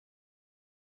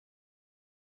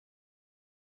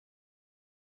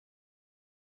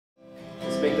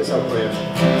make this our prayer.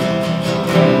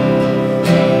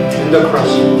 In the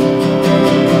crushing,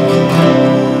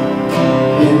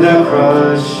 in the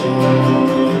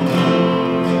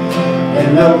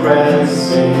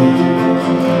pressing,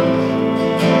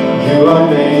 you are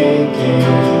making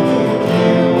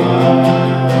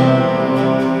wine.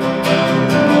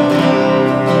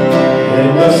 In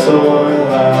the sore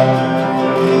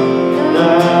life,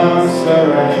 now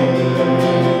surrender,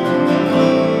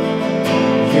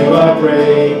 you are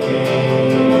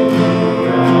breaking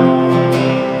ground.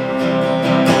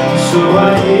 So I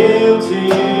yield to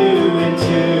you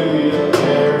into your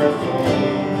careful.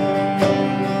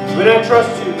 When I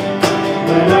trust you,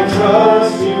 when I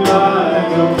trust you, I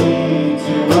don't need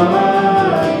to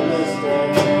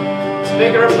understand. Let's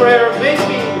make it a prayer. Make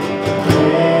me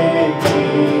a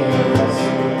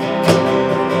vessel.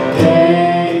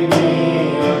 Make me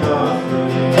an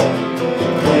offering.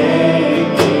 Make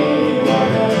me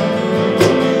whatever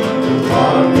you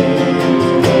want me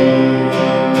to be.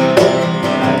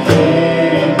 I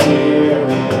came here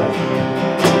with nothing,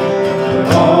 but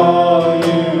all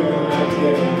you have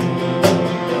given me.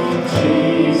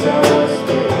 Jesus,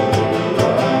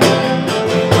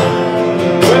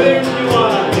 where there's new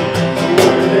wine,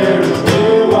 there is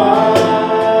new power,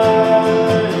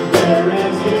 there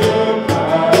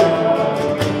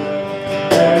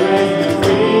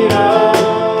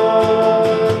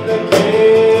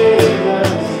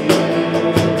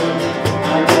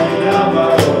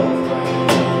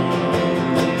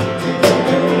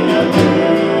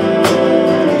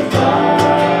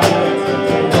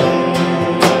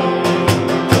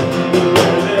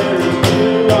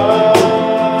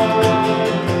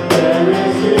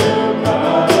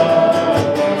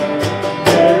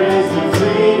is new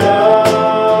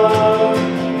freedom.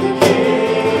 The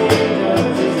kingdom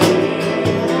is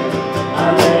here. I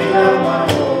lay down my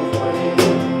old flame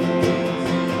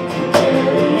to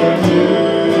carry a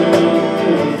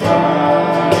new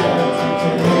fight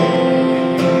today.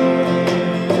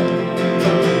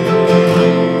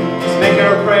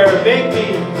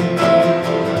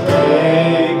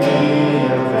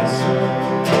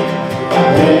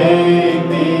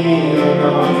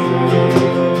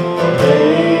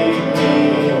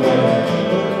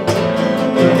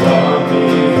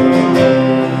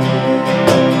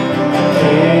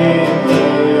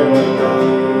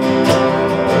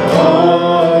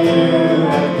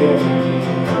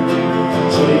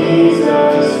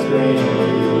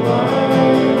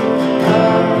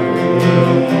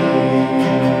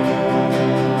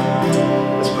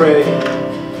 Pray.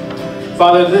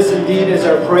 Father, this indeed is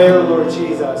our prayer, Lord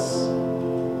Jesus.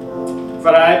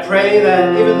 Father, I pray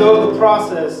that even though the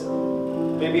process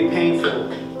may be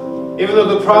painful, even though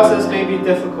the process may be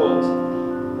difficult,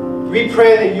 we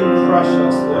pray that you crush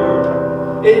us,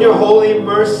 Lord, in your holy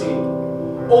mercy,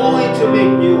 only to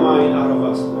make new wine out of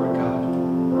us, Lord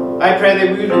God. I pray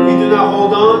that we do not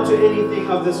hold on to anything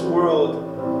of this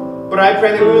world, but I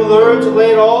pray that we will learn to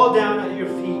lay it all down at your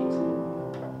feet,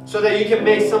 so that you can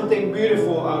make something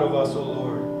beautiful out of us, O Lord.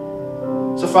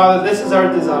 So Father, this is our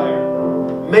desire.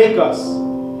 Make us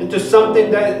into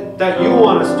something that you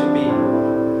want us to be.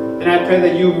 And I pray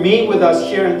that you meet with us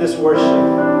here in this worship.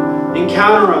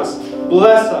 Encounter us.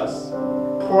 Bless us.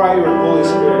 Pour out your Holy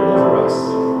Spirit over us.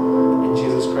 In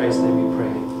Jesus Christ's name we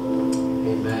pray.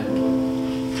 Amen.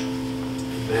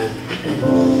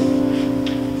 Amen.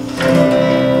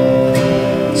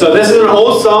 So this is an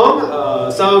old song.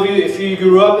 Some of you, if you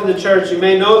grew up in the church, you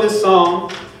may know this song.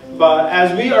 But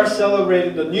as we are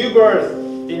celebrating the new birth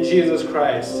in Jesus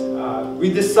Christ,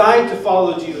 we decide to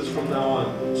follow Jesus from now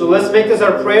on. So let's make this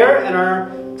our prayer and our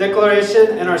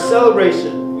declaration and our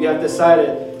celebration. We have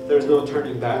decided there's no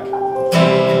turning back.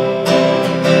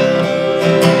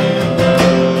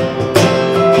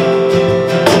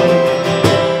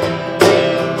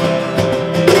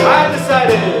 I've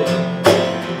decided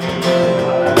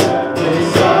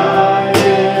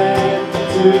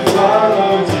to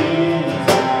follow Jesus.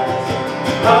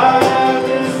 I have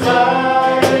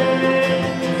decided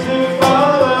to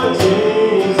follow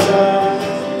Jesus.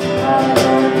 I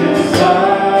have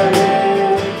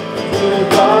decided to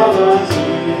follow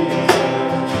Jesus.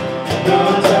 No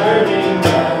turning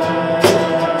back.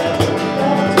 No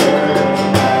turning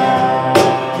back.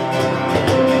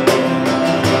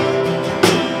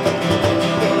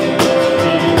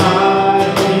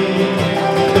 Behind me,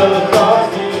 the cross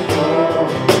before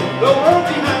me. The world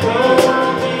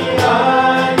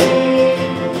behind me,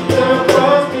 the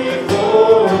cross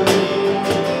before me.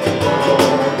 The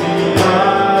world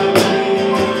behind me,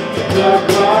 the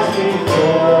cross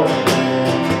before me.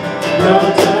 No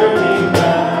turning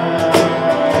back,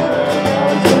 no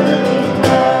turning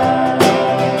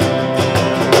back.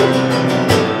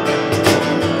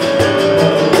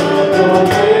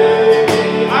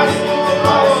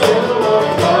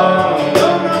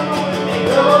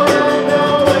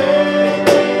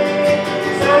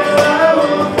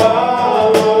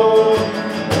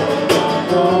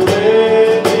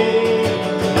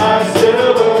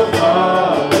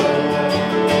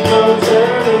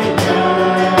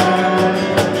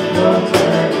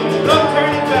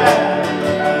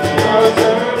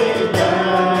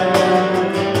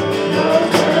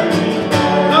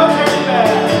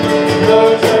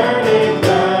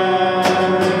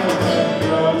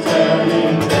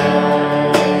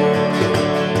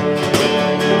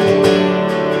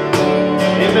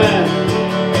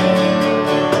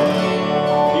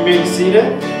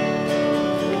 seated.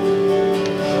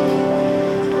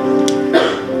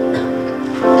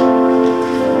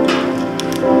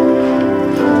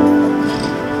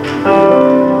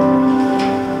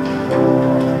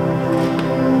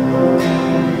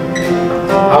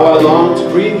 How I long to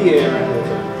breathe the air of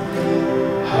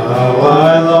heaven. How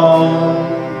I long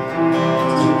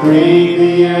to breathe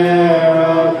the air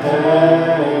of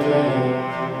heaven.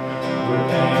 Where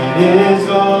pain is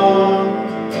gone,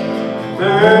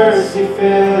 mercy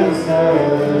fills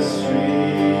the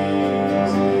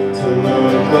streets. To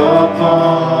look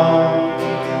upon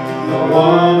the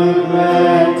one who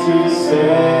meant to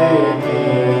save me,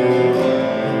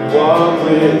 and walk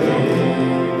with him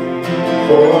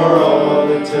for all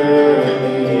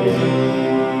eternity.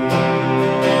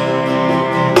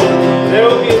 There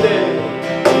will be a day.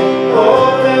 Oh,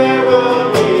 there will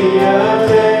be a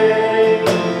day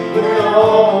when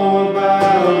all will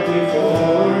bow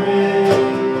before him.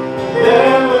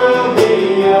 There will be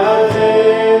a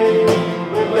day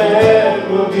when there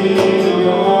will be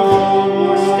no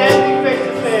more standing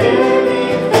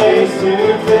face to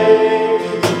face,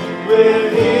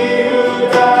 with he who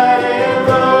died and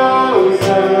rose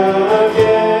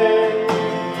again.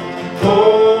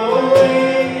 Holy,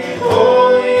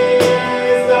 holy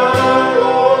is the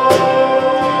Lord.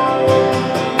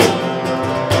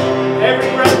 Every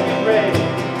breath we pray,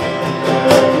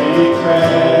 every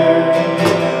prayer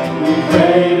we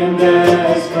prayed in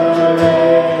desperation.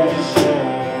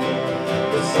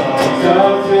 The songs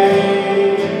of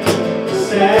faith we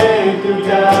sang through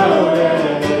doubt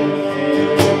and fear.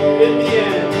 In the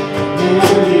end,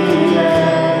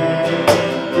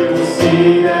 you will see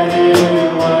that it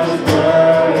was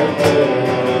worth it.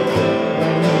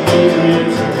 He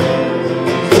returns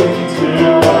to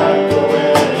wipe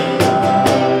away our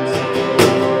tears.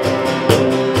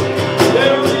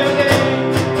 There will be a day.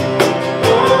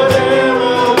 Oh, there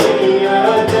will be a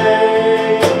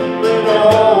day when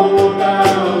all will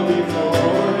bow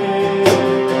before him.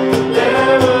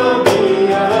 There will be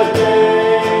a day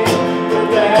when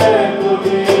death will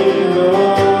be no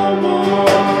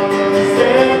more.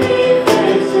 Standing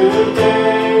face to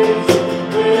face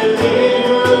with he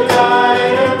who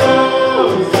died and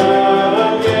rose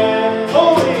again.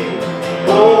 Holy,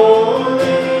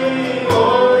 holy,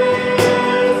 holy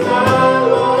is the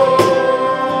Lord.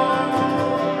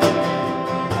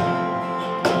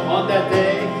 On that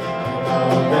day,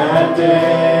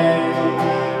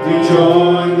 we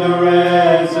join the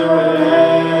resurrection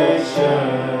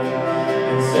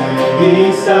and stand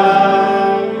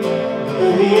beside the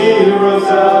heroes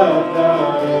of the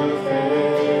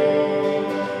faith.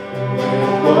 And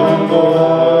with one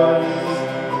voice,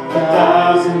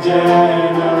 1,000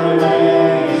 generations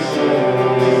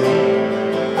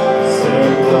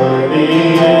sing, worthy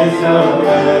is the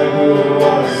Lamb who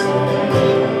was slain.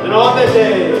 And on that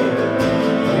day,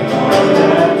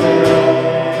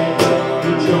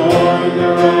 we join the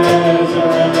resurrection.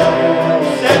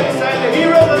 Stand beside the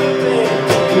heroes of the faith.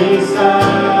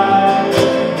 Beside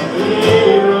the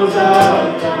heroes of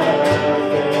the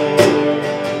faith.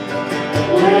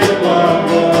 With one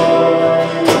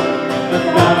voice,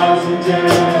 1,000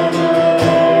 generations.